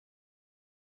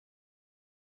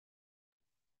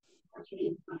How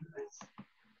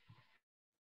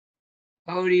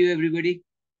are you, everybody?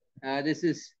 This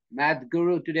is Math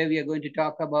Guru. Today we are going to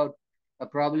talk about a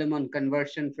problem on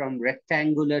conversion from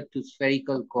rectangular to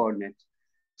spherical coordinates.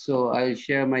 So I'll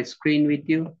share my screen with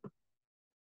you.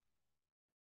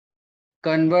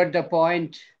 Convert the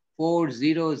point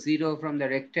 400 from the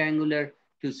rectangular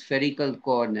to spherical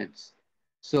coordinates.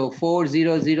 So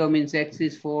 400 means x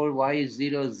is 4, y is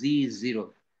 0, z is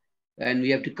 0. And we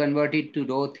have to convert it to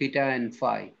rho, theta, and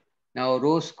phi. Now,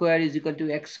 rho square is equal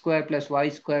to x square plus y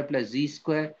square plus z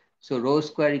square. So, rho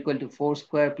square equal to 4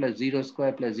 square plus 0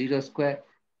 square plus 0 square.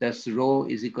 Thus, rho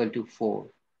is equal to 4.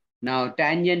 Now,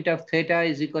 tangent of theta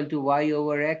is equal to y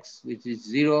over x, which is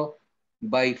 0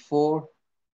 by 4.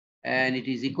 And it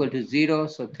is equal to 0.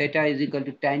 So, theta is equal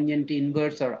to tangent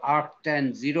inverse or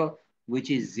arctan 0,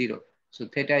 which is 0. So,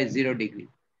 theta is 0 degree.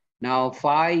 Now,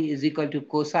 phi is equal to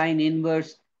cosine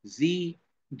inverse z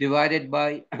divided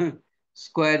by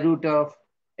square root of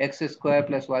x square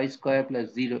plus y square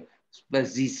plus 0 plus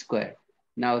z square.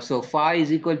 Now, so phi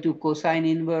is equal to cosine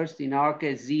inverse. In our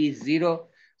case, z is 0.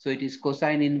 So it is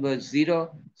cosine inverse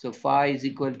 0. So phi is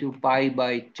equal to pi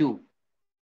by 2.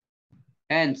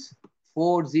 Hence,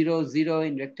 400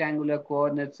 in rectangular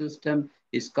coordinate system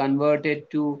is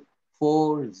converted to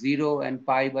 40 and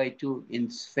pi by 2 in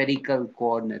spherical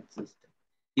coordinate system.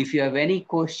 If you have any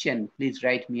question, please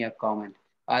write me a comment.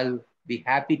 I'll be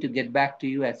happy to get back to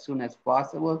you as soon as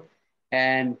possible.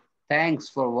 And thanks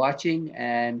for watching.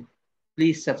 And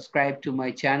please subscribe to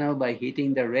my channel by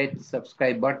hitting the red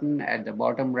subscribe button at the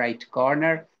bottom right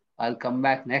corner. I'll come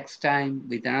back next time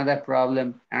with another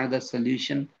problem, another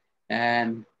solution,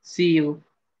 and see you.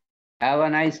 Have a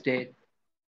nice day.